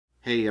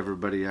Hey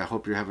everybody, I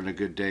hope you're having a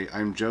good day.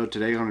 I'm Joe.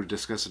 Today I'm going to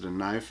discuss a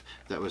knife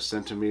that was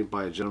sent to me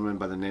by a gentleman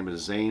by the name of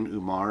Zain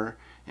Umar,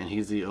 and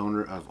he's the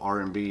owner of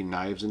R.B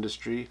Knives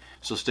Industry.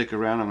 So stick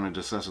around, I'm going to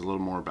discuss a little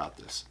more about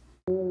this.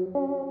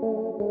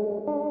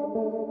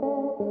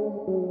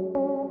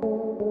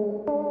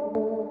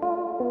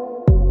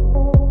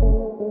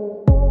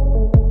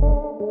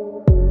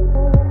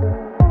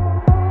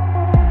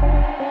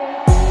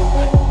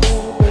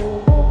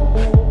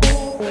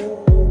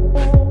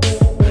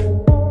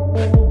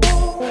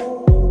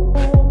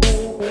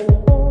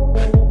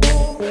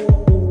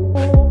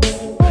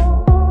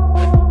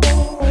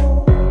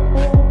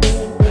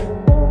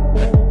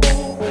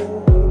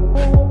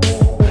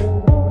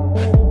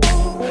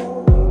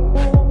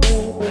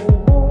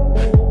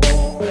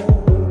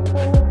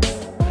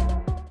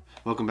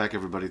 Welcome back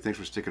everybody, thanks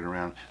for sticking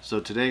around. So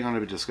today I'm going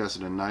to be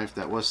discussing a knife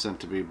that was sent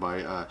to me by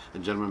a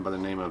gentleman by the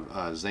name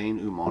of Zain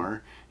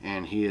Umar,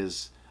 and he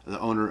is the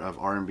owner of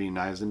R.B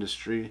Knives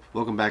Industry.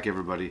 Welcome back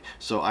everybody.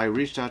 So I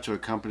reached out to a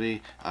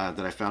company that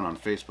I found on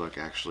Facebook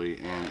actually,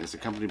 and it's a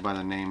company by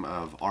the name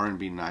of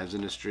R.B Knives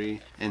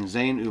Industry, and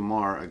Zain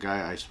Umar, a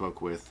guy I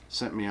spoke with,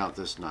 sent me out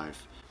this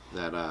knife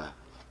that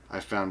I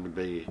found to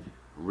be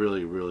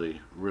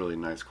really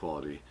nice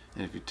quality.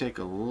 And if you take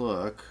a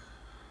look,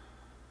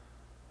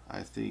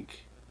 I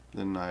think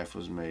the knife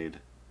was made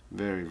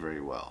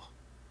very well.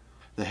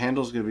 The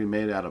handle is going to be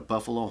made out of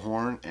buffalo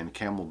horn and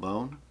camel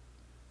bone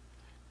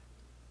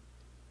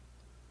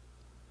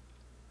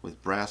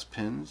with brass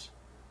pins,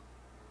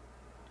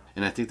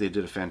 and I think they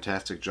did a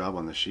fantastic job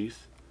on the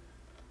sheath.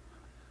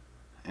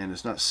 And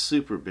it's not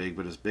super big,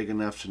 but it's big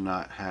enough to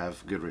not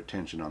have good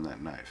retention on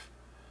that knife.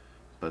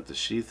 But the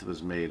sheath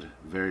was made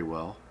very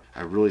well.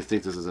 I really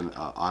think this is an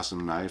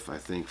awesome knife. I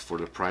think for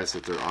the price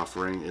that they're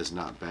offering is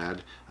not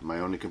bad.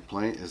 My only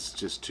complaint is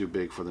just too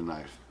big for the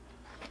knife.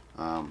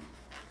 So I'm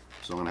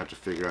gonna have to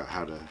figure out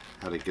how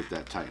to get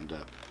that tightened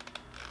up.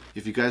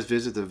 If you guys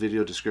visit the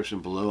video description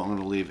below, I'm going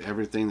to leave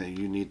everything that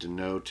you need to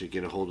know to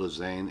get a hold of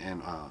Zain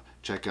and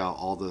check out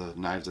all the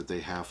knives that they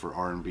have for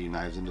R.B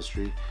Knives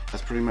Industry.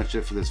 That's pretty much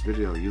it for this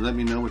video. You let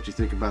me know what you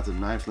think about the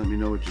knife, let me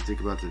know what you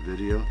think about the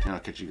video, and I'll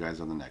catch you guys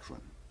on the next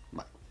one.